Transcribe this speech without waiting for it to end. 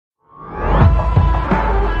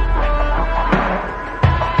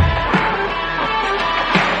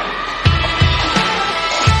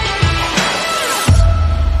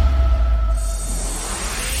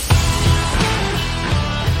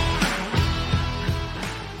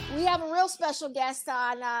real special guest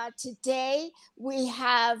on today. We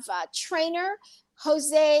have trainer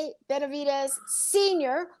Jose Benavidez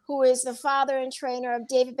Sr., who is the father and trainer of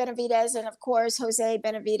David Benavidez and, of course, Jose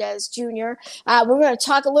Benavidez Jr. We're going to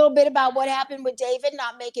talk a little bit about what happened with David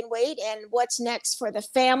not making weight and what's next for the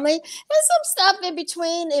family and some stuff in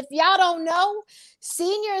between. If y'all don't know,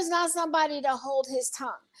 Senior is not somebody to hold his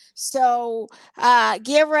tongue. So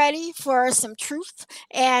get ready for some truth,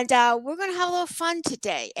 and we're going to have a little fun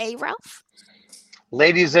today. Eh, Ralph?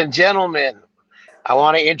 Ladies and gentlemen, I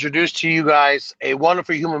want to introduce to you guys a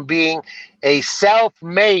wonderful human being, a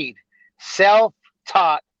self-made,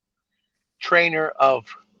 self-taught trainer of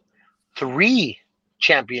 3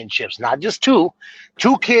 championships, not just 2.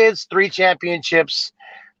 2 kids, 3 championships.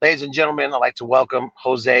 Ladies and gentlemen, I'd like to welcome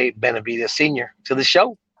Jose Benavidez Sr. to the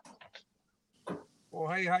show.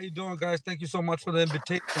 Well, hey, how you doing, guys? Thank you so much for the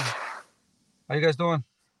invitation. How you guys doing?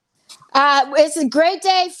 It's a great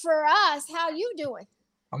day for us. How are you doing?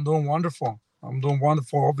 I'm doing wonderful.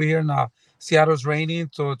 Over here in Seattle's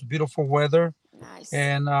raining, so it's beautiful weather. Nice.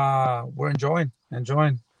 And we're enjoying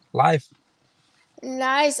life.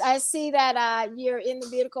 Nice. I see that you're in the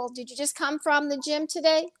vehicle. Did you just come from the gym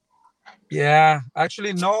today? Yeah,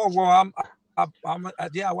 actually, no. Well, well,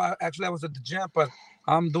 actually, I was at the gym, but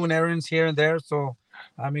I'm doing errands here and there. So,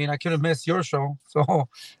 I mean, I couldn't miss your show. So,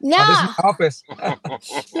 no, this is my office.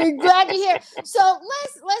 We're glad to hear. So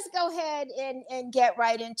let's go ahead and get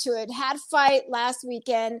right into it. Had a fight last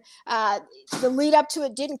weekend. The lead up to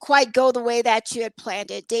it didn't quite go the way that you had planned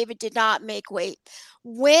it. David did not make weight.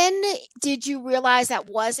 When did you realize that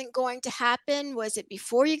wasn't going to happen? Was it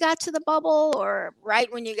before you got to the bubble or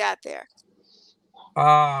right when you got there?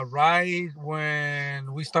 Right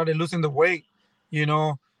when we started losing the weight, you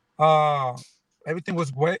know, everything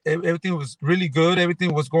was everything was really good.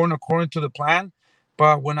 Everything was going according to the plan.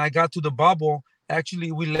 But when I got to the bubble,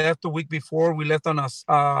 actually we left the week before. We left on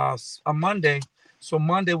a Monday. So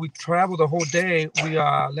Monday we traveled the whole day. We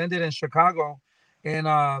landed in Chicago, and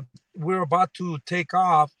we were about to take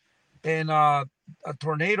off, and a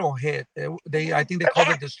tornado hit. I think they called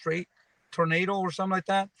it the straight tornado or something like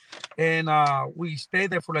that. And we stayed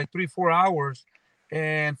there for like 3-4 hours,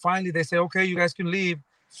 and finally they said, okay, you guys can leave.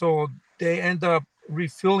 So they end up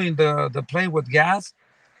refueling the plane with gas,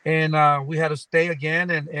 and we had to stay again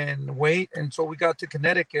and wait. And so we got to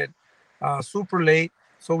Connecticut super late.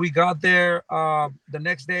 So we got there the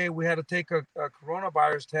next day. We had to take a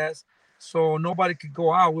coronavirus test, so nobody could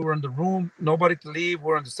go out. We were in the room, nobody could leave.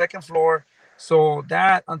 We're on the second floor. So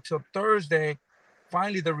that until Thursday,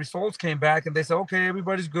 finally the results came back, and they said, okay,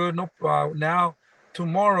 everybody's good. No, now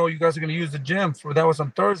tomorrow you guys are going to use the gym. For that was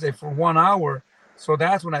on Thursday for 1 hour. So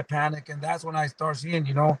that's when I panic, and that's when I start seeing,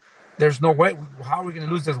 there's no way. How are we going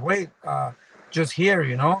to lose this weight just here?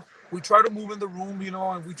 We try to move in the room,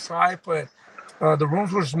 and we try, but the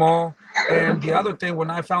rooms were small. And the other thing,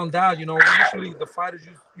 when I found out, usually the fighters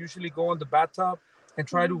usually go in the bathtub and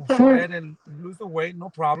try to sweat and lose the weight, no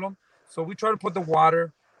problem. So we try to put the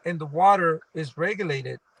water, and the water is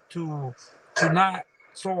regulated to not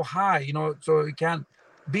so high, so it can't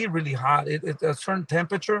be really hot. It's a certain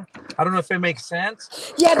temperature. I don't know if it makes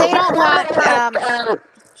sense. Yeah, they don't want.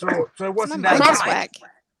 So it wasn't that high.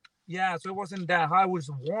 Yeah, so it wasn't that high. It was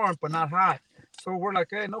warm, but not hot. So we're like,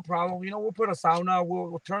 hey, no problem. We'll put a sauna.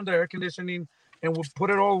 We'll turn the air conditioning, and we'll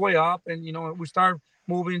put it all the way up. And we start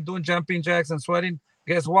moving, doing jumping jacks and sweating.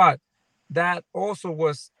 Guess what? That also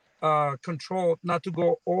was controlled not to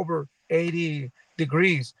go over 80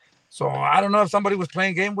 degrees. So I don't know if somebody was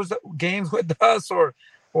playing games with us or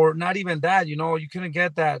not even that. You couldn't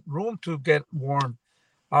get that room to get warm.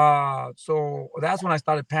 So that's when I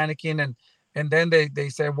started panicking, and then they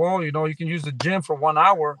said, well, you can use the gym for 1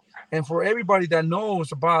 hour. And for everybody that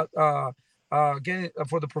knows about getting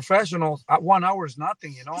for the professionals, 1 hour is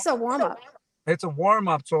nothing. It's a warm up. It's a warm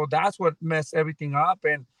up. So that's what messed everything up.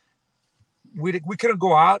 And we couldn't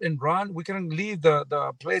go out and run. We couldn't leave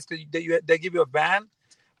the place because they give you a band,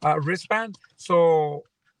 wristband. So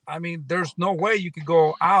I mean, there's no way you could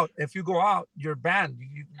go out. If you go out, you're banned.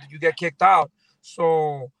 You get kicked out.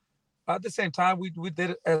 So at the same time, we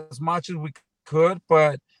did as much as we could,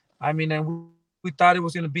 but I mean, and we thought it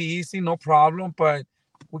was going to be easy, no problem, but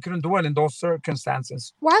we couldn't do it in those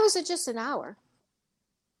circumstances. Why was it just an hour?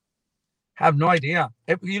 Have no idea.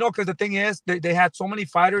 Because the thing is, they had so many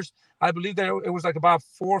fighters. I believe that it was like about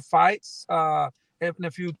 4 fights, and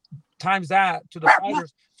if you times that to the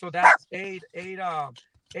fighters, so that's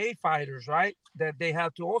eight fighters, right? That they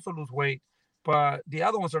have to also lose weight, but the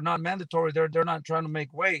other ones are not mandatory. They're not trying to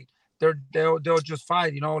make weight. They'll just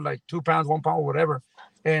fight, like 2 pounds, 1 pound, whatever.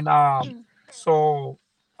 And so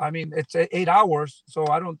I mean, it's 8 hours, so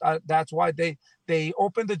that's why they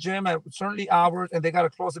open the gym at certain hours, and they gotta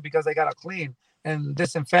close it because they gotta clean and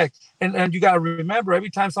disinfect. And you gotta remember, every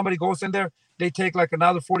time somebody goes in there, they take like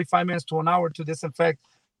another 45 minutes to an hour to disinfect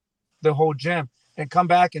the whole gym and come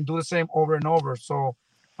back and do the same over and over. So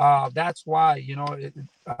that's why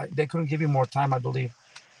they couldn't give you more time, I believe.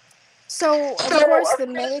 So, of course, the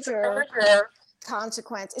major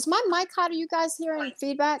consequence is my mic hot. Are you guys hearing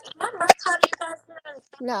feedback?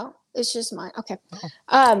 No, it's just mine. Okay.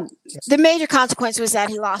 The major consequence was that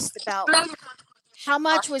he lost the belt. How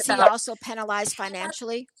much was he also penalized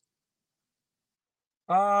financially?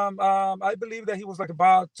 I believe that he was like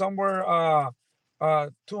about somewhere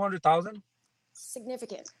 200,000.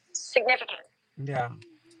 Significant. Yeah.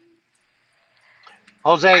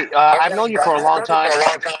 Jose, I've known you for a long time.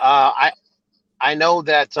 I know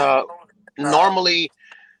that normally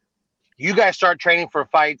you guys start training for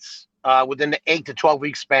fights within the 8 to 12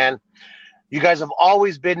 week span. You guys have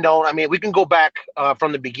always been known. I mean, we can go back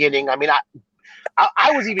from the beginning. I mean,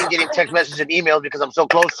 I was even getting text messages and emails because I'm so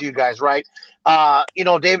close to you guys, right?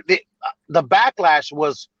 Dave, the backlash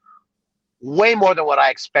was way more than what I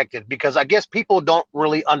expected, because I guess people don't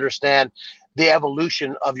really understand the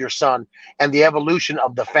evolution of your son and the evolution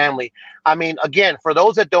of the family. I mean, again, for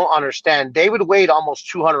those that don't understand, David weighed almost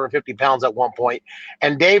 250 pounds at one point.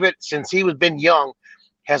 And David, since he was been young,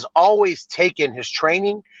 has always taken his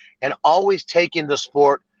training and always taken the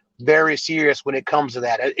sport very serious when it comes to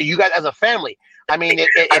that. You guys as a family, I mean,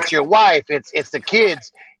 it's your wife, it's the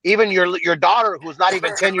kids, even your daughter, who's not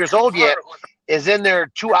even 10 years old yet, is in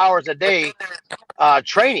there 2 hours a day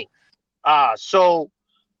training. So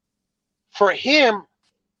for him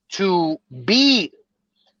to be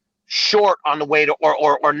short on the weight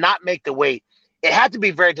or not make the weight, it had to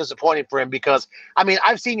be very disappointing for him, because, I mean,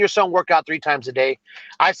 I've seen your son work out 3 times a day.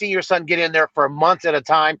 I've seen your son get in there for months at a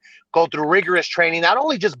time, go through rigorous training, not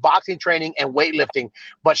only just boxing training and weightlifting,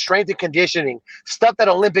 but strength and conditioning, stuff that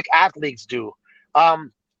Olympic athletes do.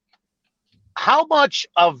 How much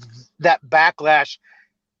of that backlash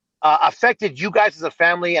affected you guys as a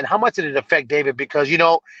family, and how much did it affect David? Because,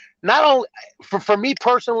 not only for me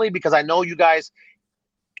personally, because I know you guys,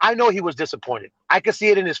 I know he was disappointed. I could see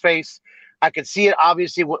it in his face. I could see it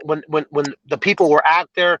obviously when the people were out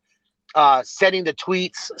there sending the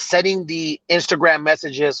tweets, sending the Instagram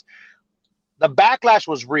messages. The backlash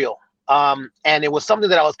was real, and it was something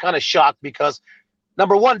that I was kind of shocked, because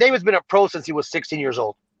number one, David's been a pro since he was 16 years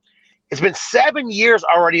old. It's been 7 years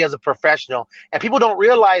already as a professional, and people don't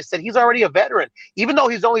realize that he's already a veteran. Even though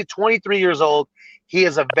he's only 23 years old, he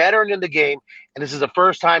is a veteran in the game, and this is the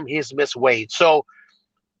first time he's missed weight. So,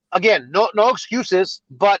 again, no excuses,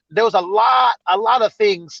 but there was a lot of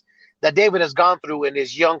things that David has gone through in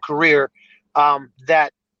his young career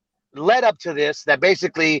that led up to this, that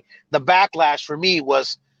basically the backlash for me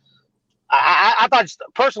was, I thought,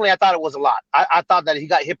 personally, I thought it was a lot. I thought that he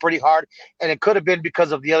got hit pretty hard, and it could have been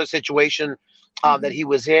because of the other situation that he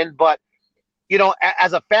was in. But,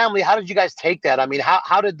 as a family, how did you guys take that? I mean,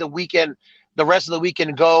 how did the rest of the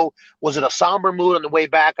weekend go? Was it a somber mood on the way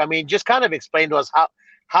back? I mean, just kind of explain to us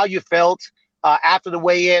how you felt after the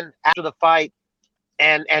weigh-in, after the fight,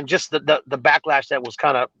 and just the backlash that was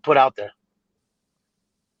kind of put out there.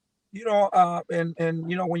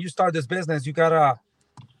 When you start this business, you gotta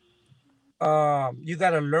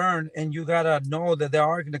learn, and you gotta know that there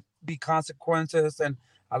are going to be consequences and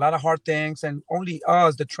a lot of hard things, and only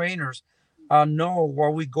us, the trainers, know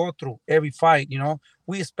what we go through every fight.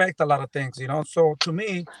 We expect a lot of things. So to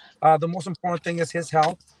me, the most important thing is his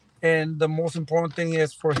health, and the most important thing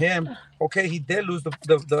is for him. Okay, he did lose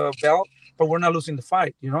the belt, but we're not losing the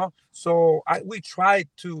fight. So we tried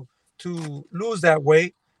to lose that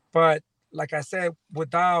weight, but like I said,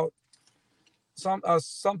 without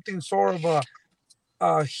something sort of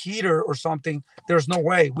a heater or something, there's no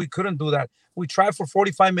way we couldn't do that. We tried for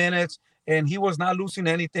 45 minutes, and he was not losing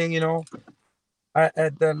anything.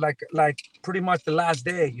 At the like pretty much the last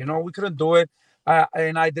day, we couldn't do it,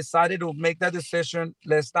 and I decided to make that decision.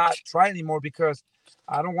 Let's not try anymore, because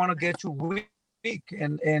I don't want to get you weak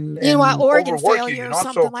and you want organ failure or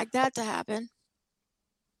something like that to happen.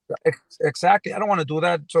 Exactly. I don't want to do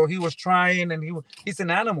that. So he was trying, and he's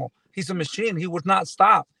an animal. He's a machine. He would not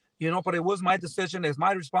stop, but it was my decision. It's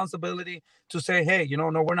my responsibility to say, hey, no,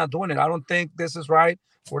 we're not doing it. I don't think this is right.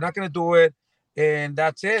 We're not going to do it. And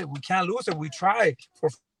that's it. We can't lose it. We tried for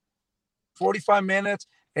 45 minutes,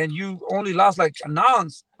 and you only lost like an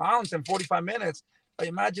ounce in 45 minutes.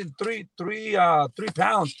 Imagine three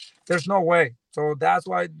pounds. There's no way. So that's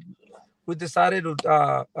why we decided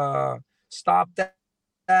to stop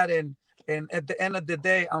that And at the end of the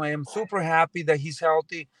day, I am super happy that he's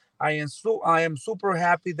healthy. I am super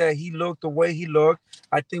happy that he looked the way he looked.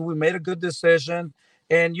 I think we made a good decision.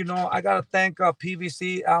 And I gotta thank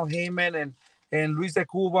PVC, Al Heyman, and Luis de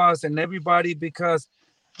Cubas and everybody, because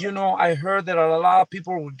I heard that a lot of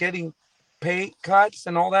people were getting pay cuts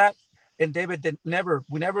and all that. And David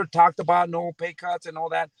we never talked about no pay cuts and all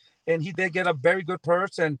that. And he did get a very good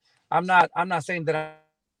purse. And I'm not saying that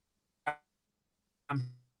I'm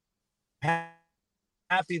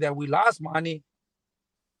happy that we lost money.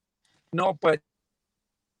 No, but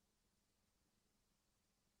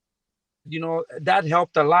that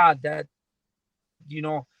helped a lot. That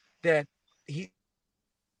he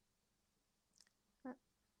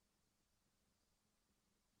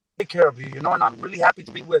take care of you, and I'm really happy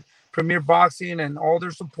to be with Premier Boxing and all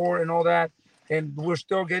their support and all that. And we're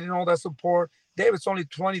still getting all that support. David's only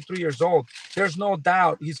 23 years old. There's no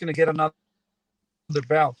doubt he's going to get another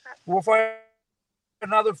belt. We'll fight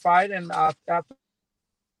another fight, and after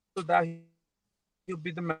that, he'll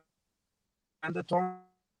be the mandatory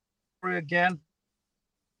again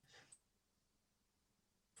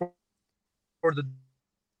for the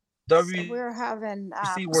WBC. So we're having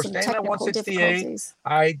We're some staying at technical 168. difficulties.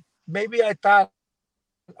 I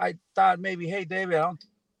thought maybe, hey David, I don't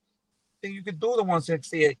think you could do the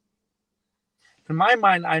 168. In my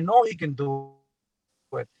mind, I know he can do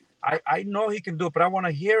it. I know he can do it, but I want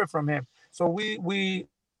to hear it from him. So we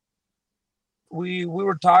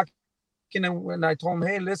were talking, and when I told him,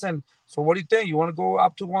 hey, listen, so what do you think? You want to go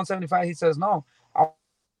up to 175? He says, no, I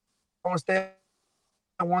want to stay at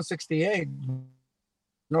 168.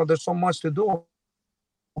 There's so much to do.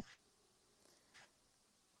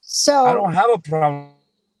 So I don't have a problem.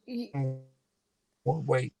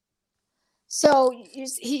 Wait. So you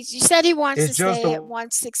said he wants It's to just stay the at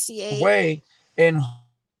 168. way, and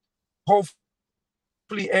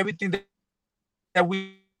hopefully everything that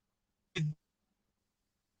we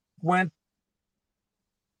went.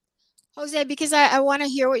 Jose, because I want to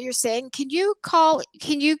hear what you're saying. Can you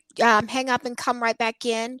hang up and come right back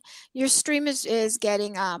in? Your stream is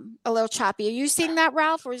getting a little choppy. Are you seeing that,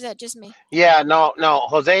 Ralph, or is that just me? Yeah, no,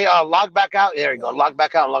 Jose, log back out. There you go. Log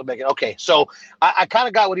back out and log back in. Okay, so I kind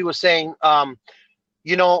of got what he was saying. At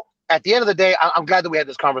the end of the day, I'm glad that we had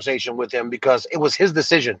this conversation with him because it was his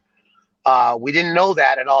decision. We didn't know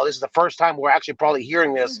that at all. This is the first time we're actually probably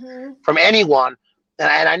hearing this from anyone.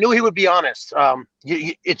 And I knew he would be honest.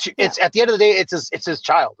 It's at the end of the day, it's his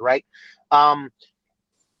child, right?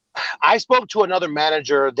 I spoke to another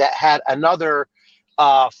manager that had another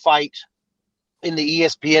fight in the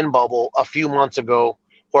ESPN bubble a few months ago,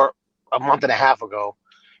 or a month and a half ago.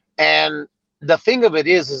 And the thing of it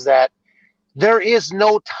is that there is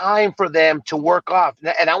no time for them to work off.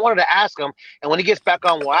 And I wanted to ask him, and when he gets back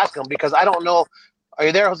on, we'll ask him, because I don't know. Are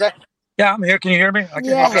you there, Jose? Yeah, I'm here. Can you hear me?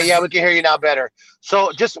 Okay, yeah, we can hear you now better.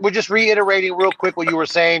 So we're just reiterating real quick what you were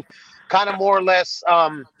saying, kind of more or less.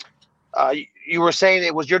 You were saying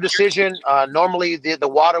it was your decision. Normally, the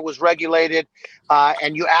water was regulated,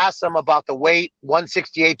 and you asked him about the weight,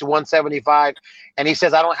 168 to 175, and he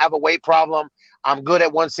says, I don't have a weight problem. I'm good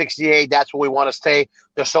at 168. That's where we want to stay.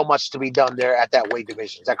 There's so much to be done there at that weight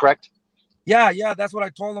division. Is that correct? Yeah, that's what I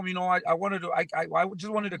told him. I wanted to. I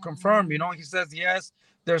just wanted to confirm. He says yes.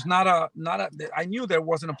 There's not a. I knew there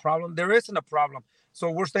wasn't a problem. There isn't a problem. So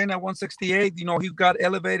we're staying at 168. He got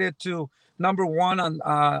elevated to number one on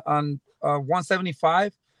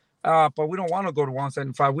 175. But we don't want to go to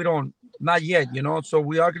 175. We don't, not yet. So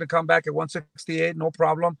we are going to come back at 168. No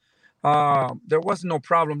problem. There was no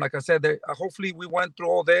problem. Like I said, hopefully we went through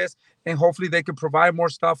all this, and hopefully they can provide more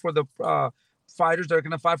stuff for the fighters that are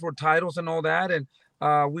going to fight for titles and all that. And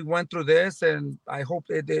we went through this, and I hope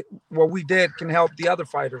what we did can help the other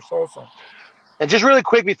fighters also. And just really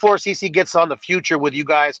quick before CC gets on the future with you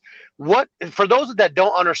guys, what, for those that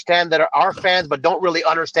don't understand, that are our fans but don't really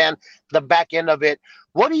understand the back end of it,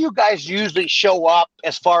 what do you guys usually show up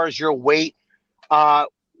as far as your weight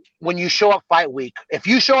when you show up fight week? If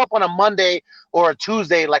you show up on a Monday or a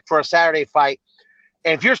Tuesday, like for a Saturday fight,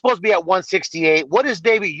 and if you're supposed to be at 168, what is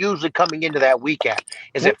David usually coming into that weekend?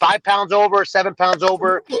 Is it 5 pounds over, 7 pounds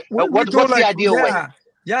over? What's the ideal weight?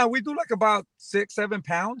 Yeah, we do like about 6-7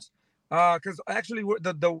 pounds. Because actually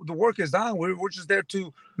the work is done. We're just there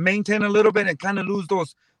to maintain a little bit and kind of lose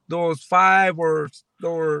those 5 or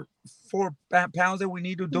 4 pounds that we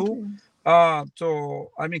need to do.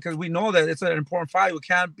 So I mean, because we know that it's an important fight, we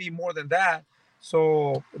can't be more than that.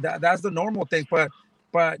 So that's the normal thing.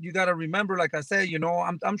 But you got to remember, like I said,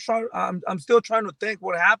 I'm still trying to think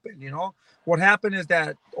what happened. What happened is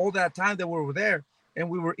that all that time that we were there and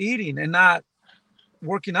we were eating and not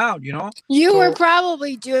working out, you know. You were So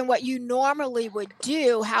probably doing what you normally would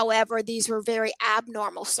do. However, these were very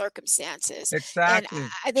abnormal circumstances. And exactly,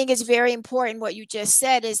 I think it's very important what you just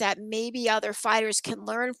said is that maybe other fighters can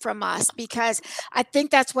learn from us, because I think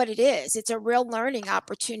that's what it is. It's a real learning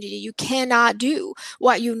opportunity. You cannot do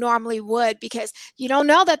what you normally would because you don't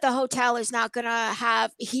know that the hotel is not going to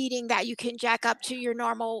have heating that you can jack up to your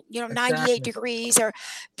normal, 98 exactly, degrees, or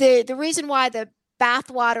the reason why the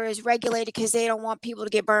bath water is regulated because they don't want people to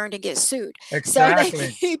get burned and get sued. So they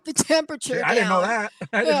exactly. keep the temperature I didn't know down. that.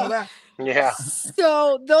 I didn't know Yeah. that. Yeah.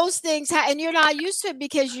 So those things, and you're not used to it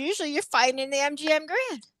because usually you're fighting in the MGM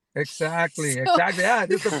Grand. Exactly, So, exactly. Yeah,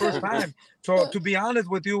 this is the first time. So to be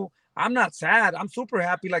honest with you, I'm not sad. I'm super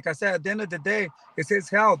happy. Like I said, at the end of the day, it's his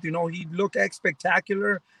health. You know, he looked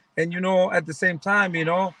spectacular, and at the same time,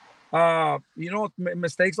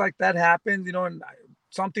 mistakes like that happen. And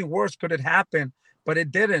something worse could have happened, but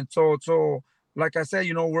it didn't. So like I said,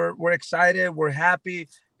 we're excited, we're happy,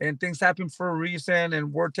 and things happen for a reason,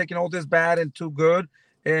 and we're taking all this bad and too good,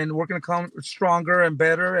 and we're gonna come stronger and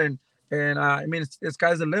better, and I mean, it's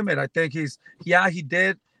sky's the limit. I think he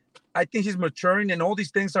did. I think he's maturing, and all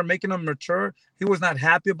these things are making him mature. He was not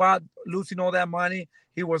happy about losing all that money.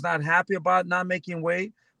 He was not happy about not making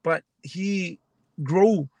weight, but he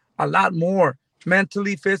grew a lot more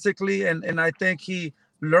mentally, physically, and I think he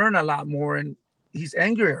learned a lot more. And he's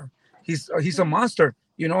angrier. He's a monster.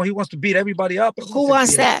 He wants to beat everybody up at who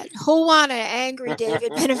wants 168. that? Who want an angry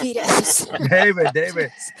David Benavidez?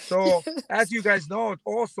 David. So as you guys know,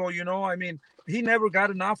 also, I mean, he never got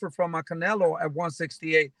an offer from a Canelo at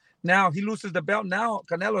 168. Now he loses the belt. Now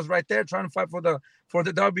Canelo's right there trying to fight for the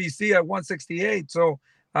WBC at 168. So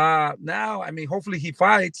now, I mean, hopefully he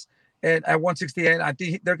fights at 168. I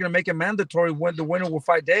think they're going to make it mandatory when the winner will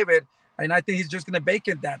fight David, and I think he's just going to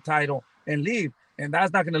vacate that title and leave, and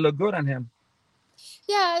that's not going to look good on him.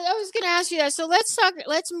 Yeah, I was going to ask you that. So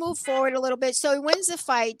let's move forward a little bit. So he wins the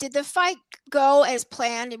fight. Did the fight go as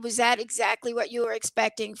planned? Was that exactly what you were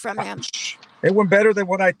expecting from him? It went better than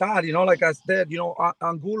what I thought. Like I said,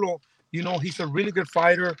 Angulo, he's a really good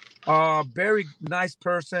fighter, very nice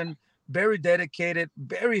person, very dedicated,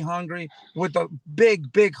 very hungry, with a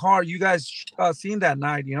big, big heart. You guys seen that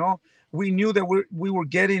night, we knew that we were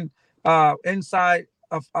getting inside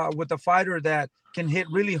of with a fighter that can hit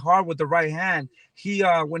really hard with the right hand. He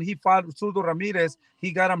when he fought Zurdo Ramirez,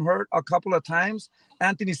 he got him hurt a couple of times.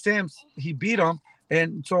 Anthony Sims, he beat him.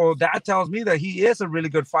 And so that tells me that he is a really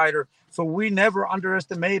good fighter. So we never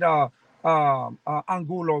underestimate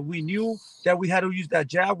Angulo. We knew that we had to use that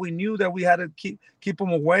jab. We knew that we had to keep him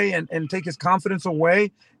away and take his confidence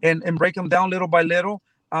away and break him down little by little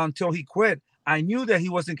until he quit. I knew that he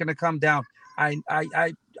wasn't going to come down. I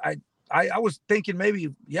was thinking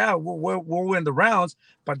maybe, yeah, we'll win the rounds,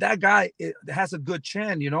 but that guy has a good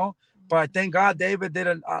chin, But thank God David did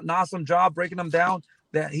an awesome job breaking him down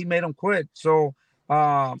that he made him quit. So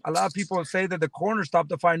a lot of people say that the corner stopped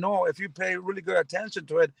the fight. No, if you pay really good attention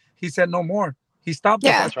to it, he said no more. He stopped the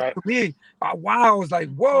fight. That's right. To me, wow, I was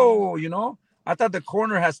like, whoa, I thought the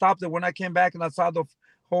corner had stopped it when I came back and I saw the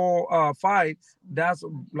whole fight. That's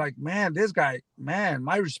like, man, this guy, man,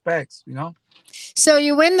 my respects, So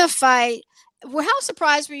you win the fight. Well, how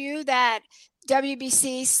surprised were you that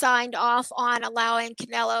WBC signed off on allowing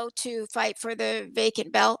Canelo to fight for the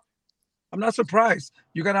vacant belt? I'm not surprised.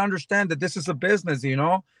 You got to understand that this is a business,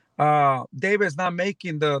 David's not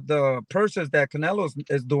making the purses that Canelo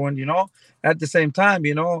is doing, At the same time,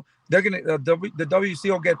 they're gonna the WC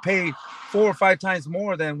will get paid 4 or 5 times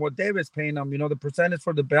more than what David's paying them, the percentage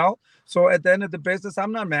for the belt. So at the end of the business,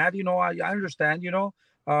 I'm not mad. I understand.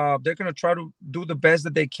 They're gonna try to do the best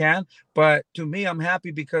that they can, but to me, I'm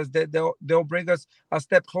happy because they'll bring us a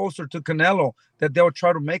step closer to Canelo. That they'll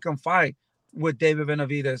try to make him fight with David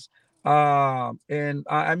Benavidez. And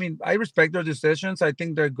I mean, I respect their decisions. I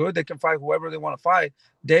think they're good. They can fight whoever they want to fight.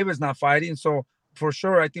 David's not fighting, so for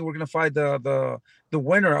sure, I think we're gonna fight the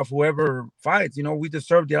winner of whoever fights. We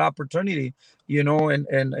deserve the opportunity.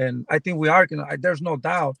 And I think we are gonna. There's no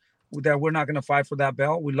doubt that we're not gonna fight for that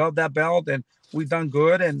belt. We love that belt, and we've done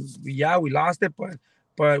good. And yeah, we lost it,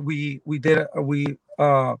 but we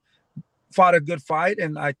fought a good fight,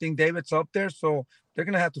 and I think David's up there, so they're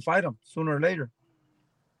gonna have to fight him sooner or later.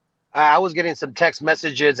 I was getting some text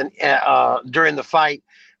messages and during the fight,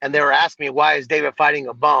 and they were asking me, why is David fighting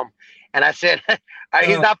a bum? And I said,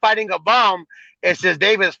 he's not fighting a bum. It's just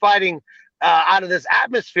David's fighting out of this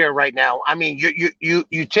atmosphere right now. I mean,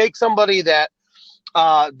 you take somebody that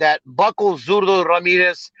buckles Zurdo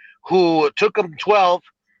Ramirez, who took him 12,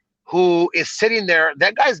 who is sitting there.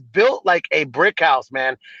 That guy's built like a brick house,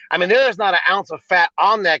 man. I mean, there is not an ounce of fat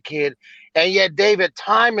on that kid. And yet, David,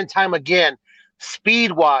 time and time again,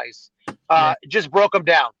 speed wise, just broke him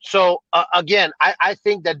down. So, again, I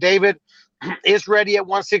think that David is ready at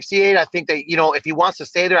 168. I think that, if he wants to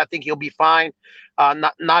stay there, I think he'll be fine.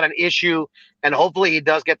 Not an issue. And hopefully he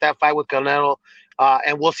does get that fight with Canelo.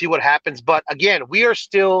 And we'll see what happens. But again, we are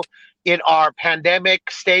still in our pandemic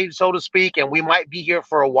stage, so to speak, and we might be here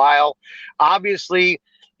for a while. Obviously,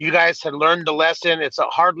 you guys had learned the lesson. It's a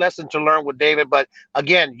hard lesson to learn with David, but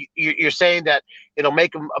again, you're saying that it'll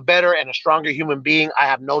make him a better and a stronger human being. I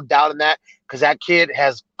have no doubt in that, because that kid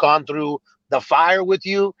has gone through the fire with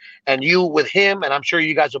you and you with him, and I'm sure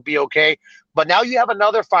you guys will be okay. But now you have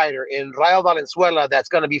another fighter in Rayo Valenzuela that's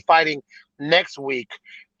going to be fighting next week.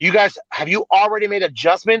 You guys, have you already made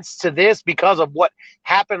adjustments to this because of what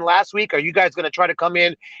happened last week? Are you guys going to try to come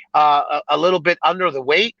in a little bit under the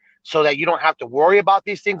weight so that you don't have to worry about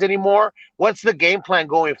these things anymore? What's the game plan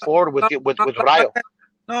going forward with Rayo?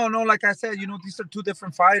 No, like I said, these are two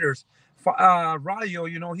different fighters. Rayo,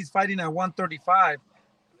 he's fighting at 135.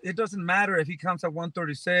 It doesn't matter if he comes at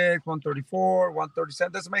 136, 134,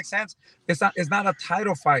 137. Doesn't make sense. It's not a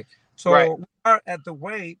title fight. So right. We are at the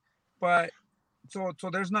weight, but so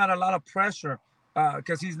there's not a lot of pressure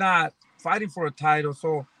because he's not fighting for a title.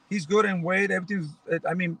 So he's good in weight. Everything's,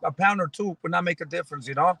 a pound or two would not make a difference,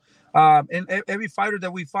 And every fighter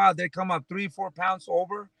that we fought, they come up 3-4 pounds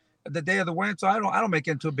over the day of the win. So I don't make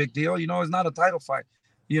it into a big deal. It's not a title fight.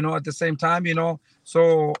 At the same time,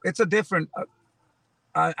 So it's a different.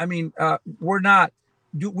 We're not.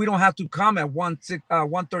 We don't have to come at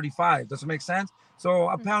 135. Does it make sense? So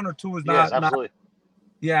a pound or two is not. Yes, absolutely.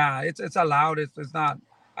 Yeah, it's allowed. It's not.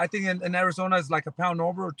 I think in Arizona it's like a pound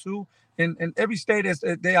over or two. In every state is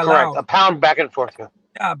they allow. Correct. A pound back and forth.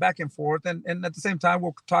 Yeah, back and forth, and at the same time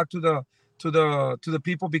we'll talk to the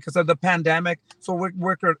people because of the pandemic. So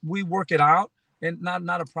we work it out, and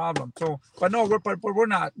not a problem. So, but no, we're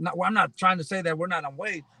not. I'm not trying to say that we're not on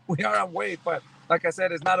weight. We are on weight, but like I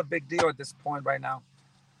said, it's not a big deal at this point right now.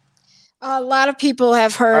 A lot of people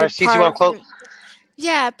have heard.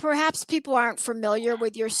 Yeah, perhaps people aren't familiar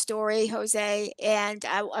with your story, Jose, and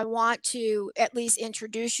I want to at least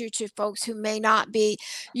introduce you to folks who may not be.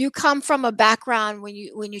 You come from a background when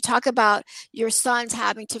you talk about your sons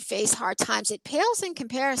having to face hard times, it pales in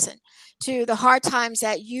comparison to the hard times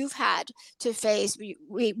that you've had to face.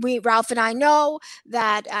 We Ralph and I know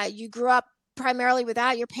that you grew up primarily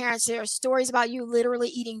without your parents. There are stories about you literally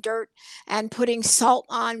eating dirt and putting salt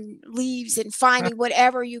on leaves and finding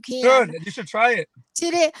whatever you can. Good. You should try it.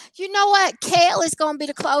 You know what? Kale is going to be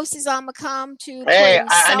the closest I'm gonna come to. Hey,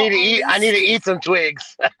 I need to eat. I need to eat some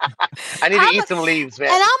twigs. I need to eat some leaves, man.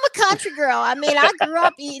 And I'm a country girl. I grew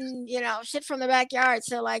up eating, shit from the backyard.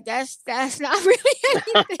 So like that's not really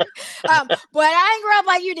anything. But I didn't grow up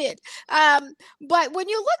like you did. But when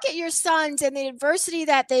you look at your sons and the adversity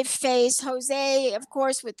that they've faced, Jose, of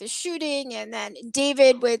course, with the shooting, and then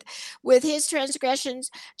David with his transgressions,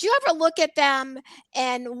 do you ever look at them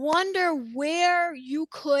and wonder where you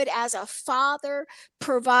could, as a father,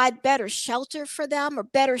 provide better shelter for them or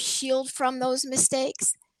better shield from those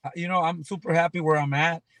mistakes? I'm super happy where I'm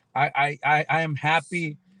at. I am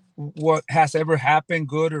happy what has ever happened,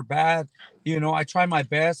 good or bad. I try my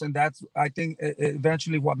best, and that's, I think,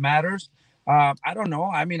 eventually what matters. I don't know.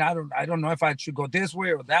 I don't know if I should go this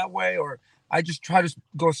way or that way, or I just try to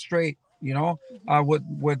go straight,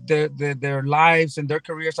 with their lives and their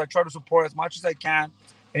careers. I try to support as much as I can.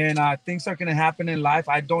 And things are going to happen in life.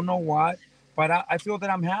 I don't know what, but I feel that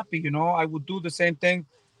I'm happy. I would do the same thing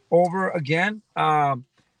over again,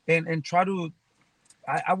 and try to.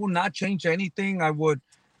 I will not change anything.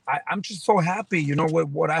 I'm just so happy, with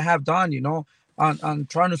what I have done. On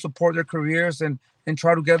trying to support their careers and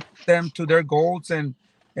try to get them to their goals and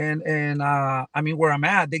where I'm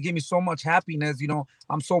at. They give me so much happiness.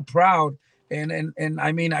 I'm so proud. And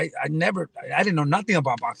I didn't know nothing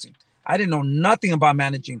about boxing. I didn't know nothing about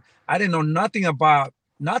managing. I didn't know nothing about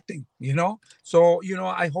nothing, So,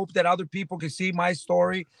 I hope that other people can see my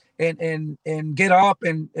story and get up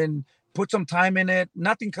and put some time in it.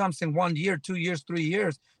 Nothing comes in 1 year, 2 years, 3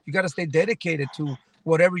 years. You got to stay dedicated to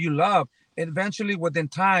whatever you love. And eventually, within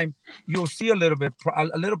time, you'll see a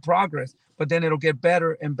little progress, but then it'll get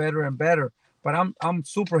better and better and better. But I'm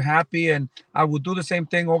super happy, and I will do the same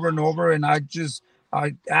thing over and over. And I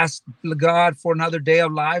ask God for another day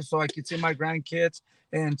of life so I can see my grandkids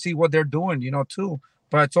and see what they're doing, too.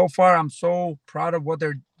 But so far, I'm so proud of what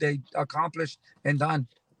they accomplished and done.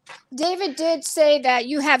 David did say that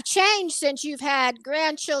you have changed since you've had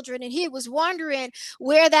grandchildren, and he was wondering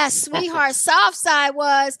where that sweetheart soft side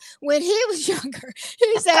was when he was younger.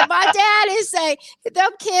 He said, "My dad is saying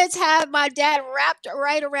them kids have my dad wrapped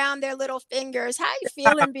right around their little fingers." How you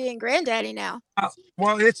feeling being granddaddy now?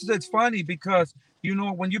 Well, it's funny because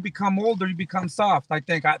when you become older, you become soft. I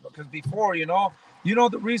think because before,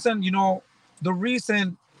 the reason, the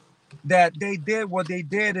reason that they did what they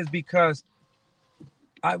did is because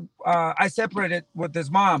I separated with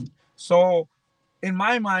his mom. So in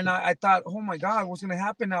my mind, I thought, oh my God, what's gonna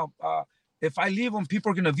happen now? If I leave him,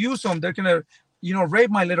 people are gonna abuse him. They're gonna,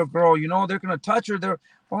 rape my little girl. They're gonna touch her.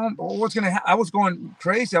 What's gonna I was going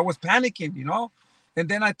crazy. I was panicking. And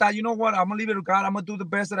then I thought, you know what? I'm gonna leave it to God. I'm gonna do the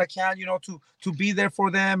best that I can, to be there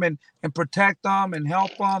for them and protect them and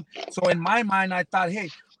help them. So in my mind, I thought, hey,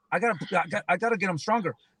 I gotta get them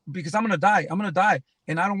stronger because I'm gonna die. I'm gonna die,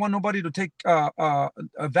 and I don't want nobody to take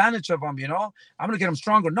advantage of them. I'm gonna get them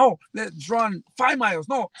stronger. No, let's run 5 miles.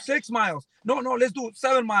 No, 6 miles. No, let's do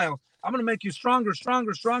 7 miles. I'm gonna make you stronger,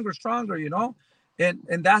 stronger, stronger, stronger.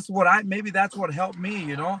 And that's maybe that's what helped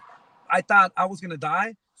me. I thought I was gonna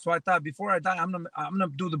die, so I thought before I die, I'm gonna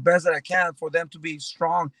do the best that I can for them to be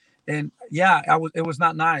strong. And yeah, it was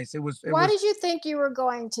not nice. Why did you think you were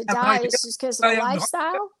going to I have no die? idea. Is just because of the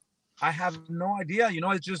lifestyle? I have no idea.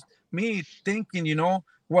 It's just me thinking,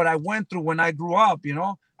 what I went through when I grew up.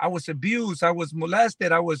 I was abused, I was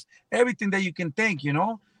molested, I was everything that you can think.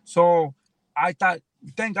 So I thought,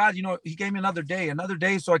 thank God, he gave me another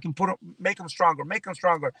day so I can make them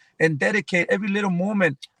stronger, and dedicate every little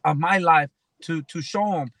moment of my life to show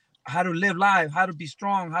them how to live life, how to be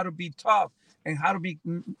strong, how to be tough, and how to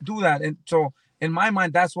do that. And so in my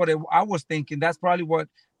mind, that's what I was thinking. That's probably what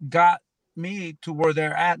got me to where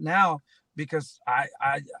they're at now, because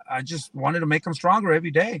I just wanted to make them stronger every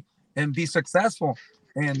day and be successful,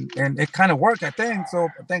 and it kind of worked, I think. So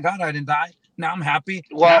thank God I didn't die. Now I'm happy.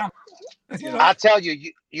 Well, Now, I tell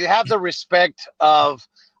you, you have the respect of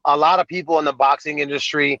a lot of people in the boxing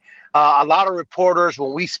industry, a lot of reporters.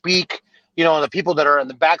 When we speak, the people that are in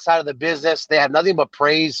the backside of the business, they have nothing but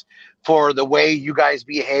praise for the way you guys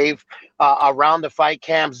behave around the fight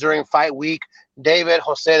camps during fight week. David,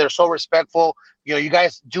 Jose, they're so respectful. You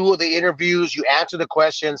guys do the interviews, you answer the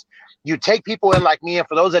questions, you take people in like me. And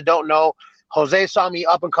for those that don't know, Jose saw me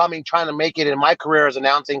up and coming, trying to make it in my career as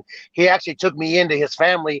announcing. He actually took me into his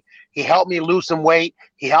family. He helped me lose some weight.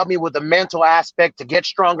 He helped me with the mental aspect to get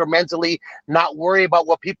stronger mentally, not worry about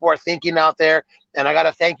what people are thinking out there. And I got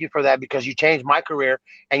to thank you for that, because you changed my career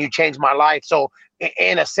and you changed my life. So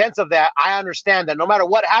in a sense of that, I understand that no matter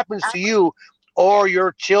what happens to you or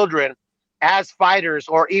your children as fighters,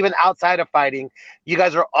 or even outside of fighting, you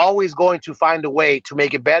guys are always going to find a way to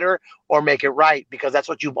make it better or make it right, because that's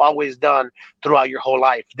what you've always done throughout your whole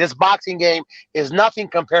life. This boxing game is nothing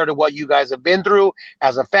compared to what you guys have been through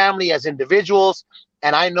as a family, as individuals.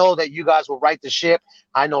 And I know that you guys will right the ship.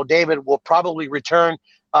 I know David will probably return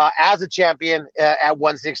as a champion at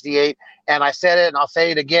 168. And I said it and I'll say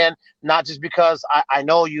it again, not just because I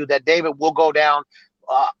know you, that David will go down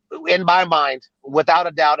in my mind, without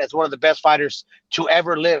a doubt, as one of the best fighters to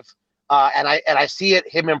ever live. And I see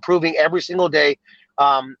him improving every single day.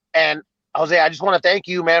 And Jose, I just want to thank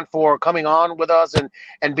you, man, for coming on with us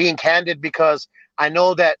and being candid, because I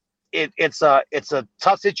know that it's a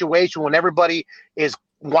tough situation when everybody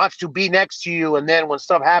wants to be next to you, and then when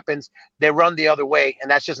stuff happens, they run the other way,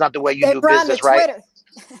 and that's just not the way you do business, right?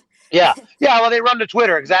 Yeah. Well, they run to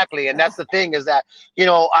Twitter. Exactly. And that's the thing, is that,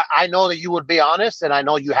 I know that you would be honest, and I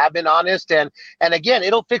know you have been honest. And again,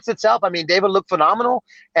 it'll fix itself. I mean, David looked phenomenal,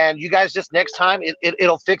 and you guys just next time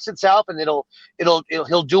it'll fix itself, and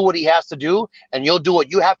he'll do what he has to do, and you'll do what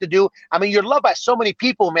you have to do. I mean, you're loved by so many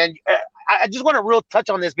people, man. I just want to real touch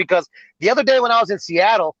on this, because the other day when I was in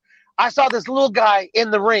Seattle, I saw this little guy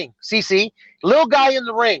in the ring, CC, little guy in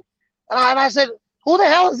the ring. And I said, who the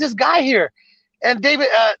hell is this guy here? And David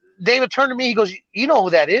turned to me. He goes, you know who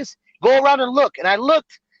that is? Go around and look. And I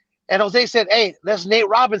looked, and Jose said, hey, that's Nate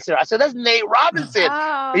Robinson. I said, that's Nate Robinson.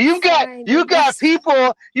 Oh, you got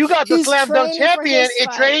people, you got the slam dunk champion in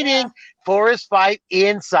training for his fight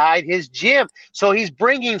inside his gym. So he's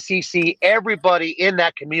bringing CC, everybody in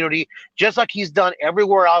that community, just like he's done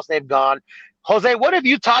everywhere else they've gone. Jose, what have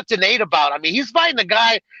you talked to Nate about? I mean, he's fighting a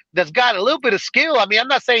guy that's got a little bit of skill. I mean, I'm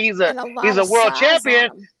not saying he's a world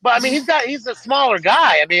champion, but I mean, he's a smaller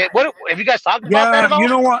guy. I mean, what have you guys talked about that at all? You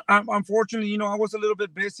know what? Unfortunately, I was a little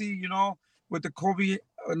bit busy, with the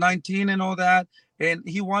COVID-19 and all that, and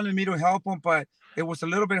he wanted me to help him, but it was a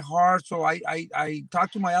little bit hard. So I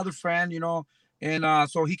talked to my other friend, and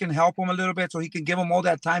so he can help him a little bit, so he can give him all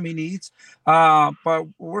that time he needs. But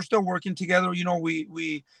we're still working together. You know,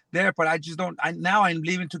 we there, but I just don't. Now I'm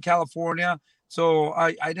leaving to California, so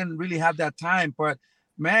I didn't really have that time. But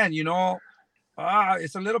man, you know,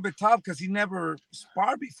 it's a little bit tough because he never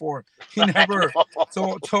sparred before. He never.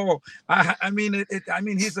 So I mean, I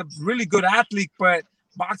mean, he's a really good athlete, but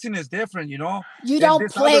boxing is different, you know. You And don't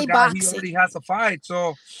this play other guy, he boxing. already has a fight,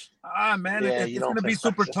 so man, Yeah, it's you gonna don't be play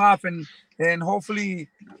super boxing. tough, and hopefully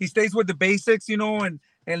he stays with the basics, you know,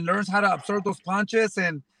 and learns how to absorb those punches.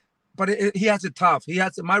 But he has it tough. He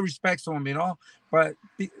has my respect to him, you know. But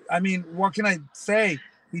I mean, what can I say?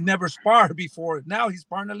 He never sparred before. Now he's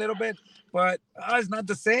sparring a little bit, but it's not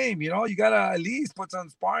the same, you know. You gotta at least put some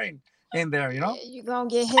sparring in there, you know. You're going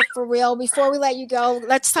to get hit for real. Before we let you go,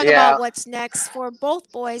 let's talk Yeah. about what's next for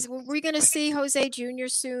both boys. We're going to see Jose Jr.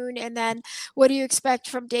 soon. And then what do you expect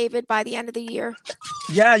from David by the end of the year?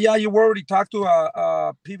 Yeah, you already talked to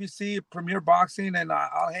PBC, Premier Boxing, and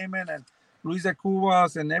Al Heyman and Luis de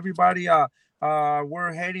Cubas and everybody.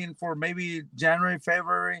 We're heading for maybe January,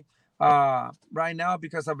 February right now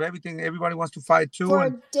because of everything. Everybody wants to fight too. For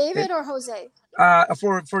And David or Jose?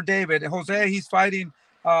 for David. Jose, he's fighting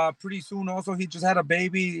pretty soon. Also, he just had a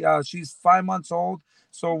baby. She's 5 months old.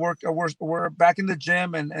 So we're back in the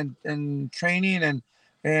gym and training,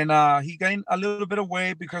 and he gained a little bit of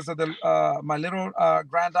weight because of the my little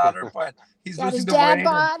granddaughter, but he's Got his losing the dad weight.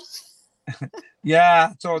 bod?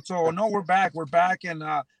 Yeah, so no, we're back, and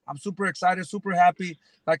I'm super excited, super happy.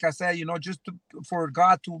 Like I said, you know, just for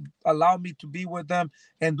God to allow me to be with them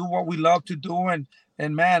and do what we love to do, and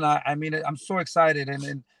man, I mean, I'm so excited,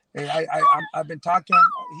 and I've been talking to him.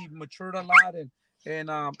 He matured a lot,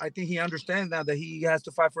 and I think he understands now that he has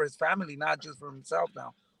to fight for his family, not just for himself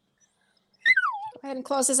now. Go ahead and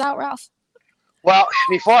close this out, Ralph. Well,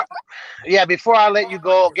 before I let you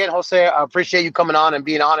go again, Jose, I appreciate you coming on and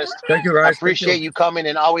being honest. Thank you, guys. I appreciate you coming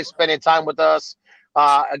and always spending time with us.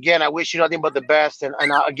 Again, I wish you nothing but the best. And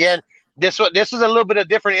again, this is a little bit of a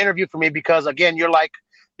different interview for me because again, you're like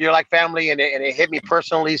family, and it hit me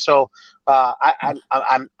personally. So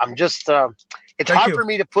I'm just it's Thank hard you. for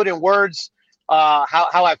me to put in words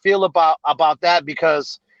how I feel about that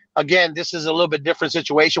because. Again, this is a little bit different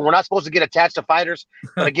situation. We're not supposed to get attached to fighters,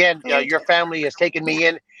 but again, your family has taken me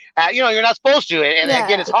in. You know, you're not supposed to, and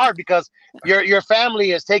again, it's hard because your family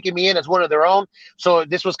has taken me in as one of their own. So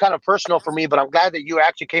this was kind of personal for me, but I'm glad that you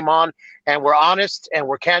actually came on and we're honest and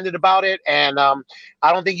we're candid about it. And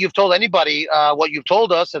I don't think you've told anybody what you've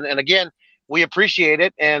told us. And again, we appreciate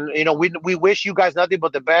it. And you know, we wish you guys nothing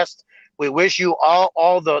but the best. We wish you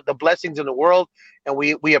all the blessings in the world. And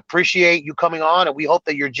we appreciate you coming on, and we hope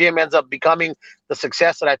that your gym ends up becoming the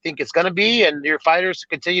success that I think it's going to be, and your fighters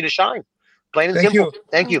continue to shine. Plain and simple.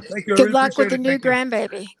 Thank you. Thank you. Good luck with the new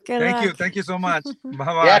grandbaby. Good luck. Thank you so much.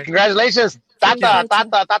 Bye-bye. Yeah, congratulations. Tata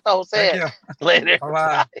Appreciate you. Jose. Thank you. Later.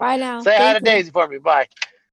 Bye-bye. Bye now. Say hi Thank to you. Daisy for me. Bye.